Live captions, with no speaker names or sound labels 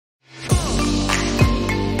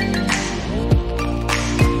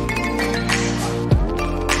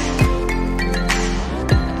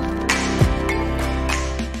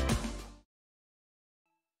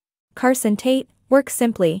Carson Tate, work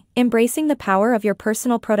simply, embracing the power of your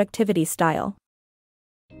personal productivity style.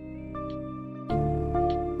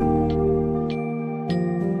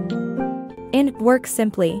 In Work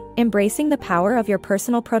Simply, Embracing the Power of Your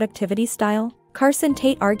Personal Productivity Style, Carson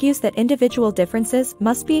Tate argues that individual differences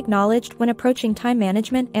must be acknowledged when approaching time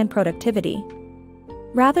management and productivity.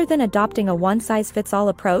 Rather than adopting a one-size-fits-all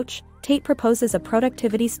approach, Tate proposes a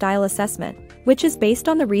productivity style assessment, which is based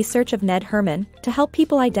on the research of Ned Herman, to help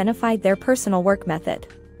people identify their personal work method.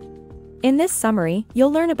 In this summary,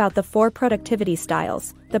 you'll learn about the 4 productivity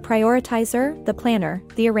styles: the prioritizer, the planner,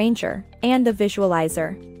 the arranger, and the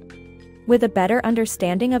visualizer. With a better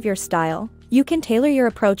understanding of your style, you can tailor your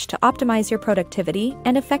approach to optimize your productivity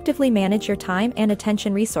and effectively manage your time and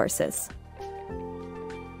attention resources.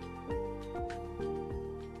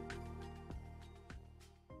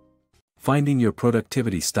 Finding your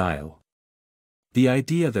productivity style. The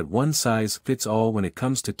idea that one size fits all when it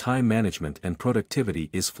comes to time management and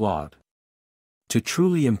productivity is flawed. To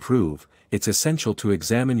truly improve, it's essential to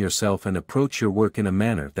examine yourself and approach your work in a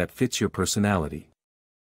manner that fits your personality.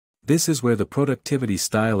 This is where the productivity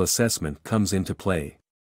style assessment comes into play.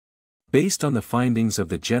 Based on the findings of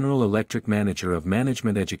the General Electric Manager of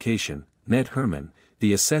Management Education, Ned Herman,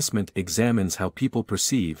 the assessment examines how people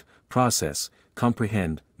perceive, process,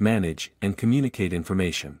 comprehend, manage, and communicate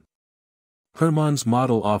information. Herman's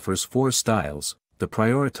model offers 4 styles: the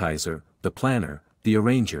prioritizer, the planner, the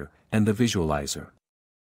arranger, and the visualizer.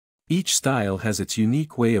 Each style has its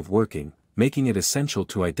unique way of working, making it essential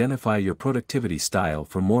to identify your productivity style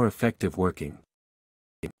for more effective working.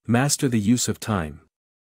 Master the use of time.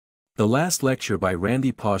 The last lecture by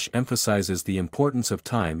Randy Pausch emphasizes the importance of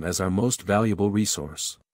time as our most valuable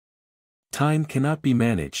resource. Time cannot be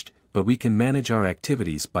managed, but we can manage our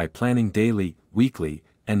activities by planning daily, weekly,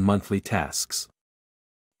 and monthly tasks.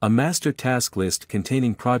 A master task list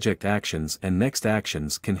containing project actions and next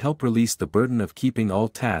actions can help release the burden of keeping all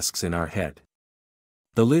tasks in our head.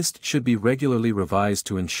 The list should be regularly revised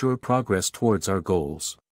to ensure progress towards our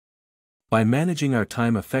goals. By managing our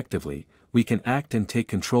time effectively, we can act and take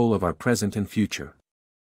control of our present and future.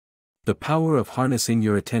 The power of harnessing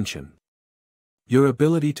your attention. Your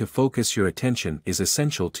ability to focus your attention is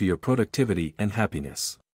essential to your productivity and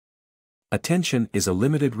happiness. Attention is a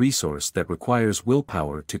limited resource that requires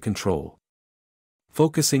willpower to control.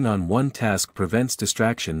 Focusing on one task prevents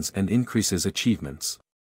distractions and increases achievements.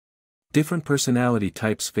 Different personality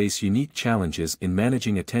types face unique challenges in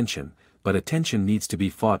managing attention, but attention needs to be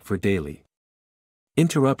fought for daily.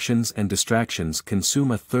 Interruptions and distractions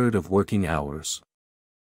consume a third of working hours.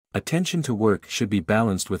 Attention to work should be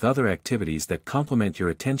balanced with other activities that complement your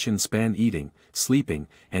attention span. Eating, sleeping,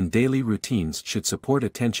 and daily routines should support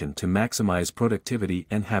attention to maximize productivity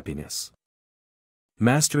and happiness.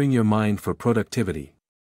 Mastering your mind for productivity.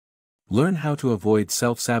 Learn how to avoid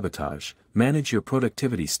self-sabotage, manage your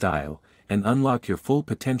productivity style, and unlock your full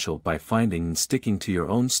potential by finding and sticking to your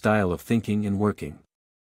own style of thinking and working.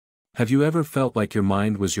 Have you ever felt like your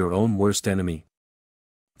mind was your own worst enemy?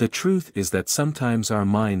 The truth is that sometimes our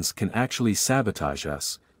minds can actually sabotage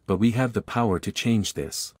us, but we have the power to change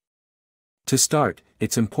this. To start,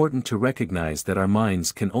 it's important to recognize that our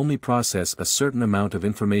minds can only process a certain amount of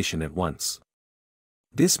information at once.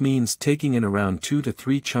 This means taking in around 2 to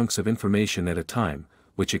 3 chunks of information at a time,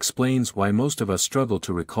 which explains why most of us struggle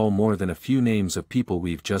to recall more than a few names of people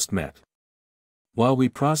we've just met. While we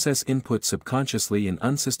process input subconsciously and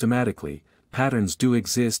unsystematically, patterns do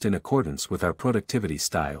exist in accordance with our productivity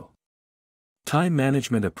style. Time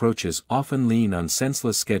management approaches often lean on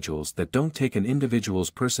senseless schedules that don't take an individual's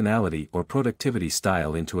personality or productivity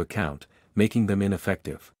style into account, making them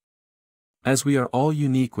ineffective. As we are all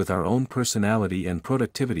unique with our own personality and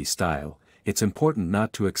productivity style, it's important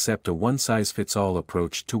not to accept a one-size-fits-all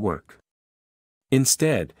approach to work.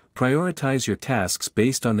 Instead, prioritize your tasks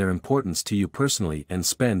based on their importance to you personally and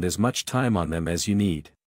spend as much time on them as you need.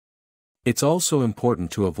 It's also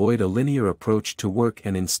important to avoid a linear approach to work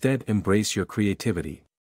and instead embrace your creativity.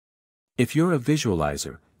 If you're a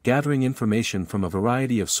visualizer, gathering information from a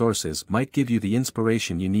variety of sources might give you the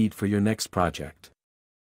inspiration you need for your next project.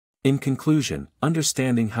 In conclusion,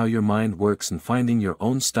 understanding how your mind works and finding your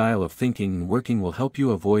own style of thinking and working will help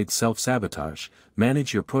you avoid self-sabotage,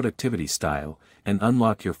 manage your productivity style, and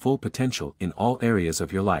unlock your full potential in all areas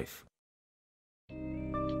of your life.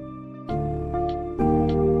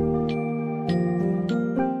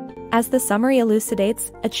 As the summary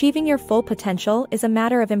elucidates, achieving your full potential is a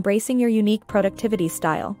matter of embracing your unique productivity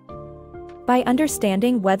style. By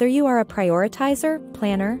understanding whether you are a prioritizer,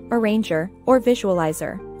 planner, arranger, or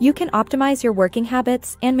visualizer, you can optimize your working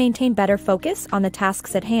habits and maintain better focus on the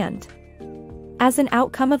tasks at hand. As an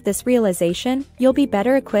outcome of this realization, you'll be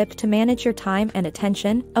better equipped to manage your time and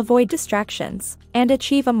attention, avoid distractions, and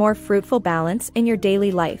achieve a more fruitful balance in your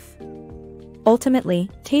daily life. Ultimately,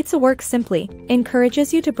 Tate's work simply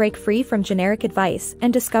encourages you to break free from generic advice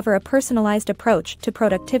and discover a personalized approach to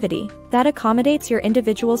productivity that accommodates your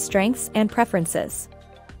individual strengths and preferences.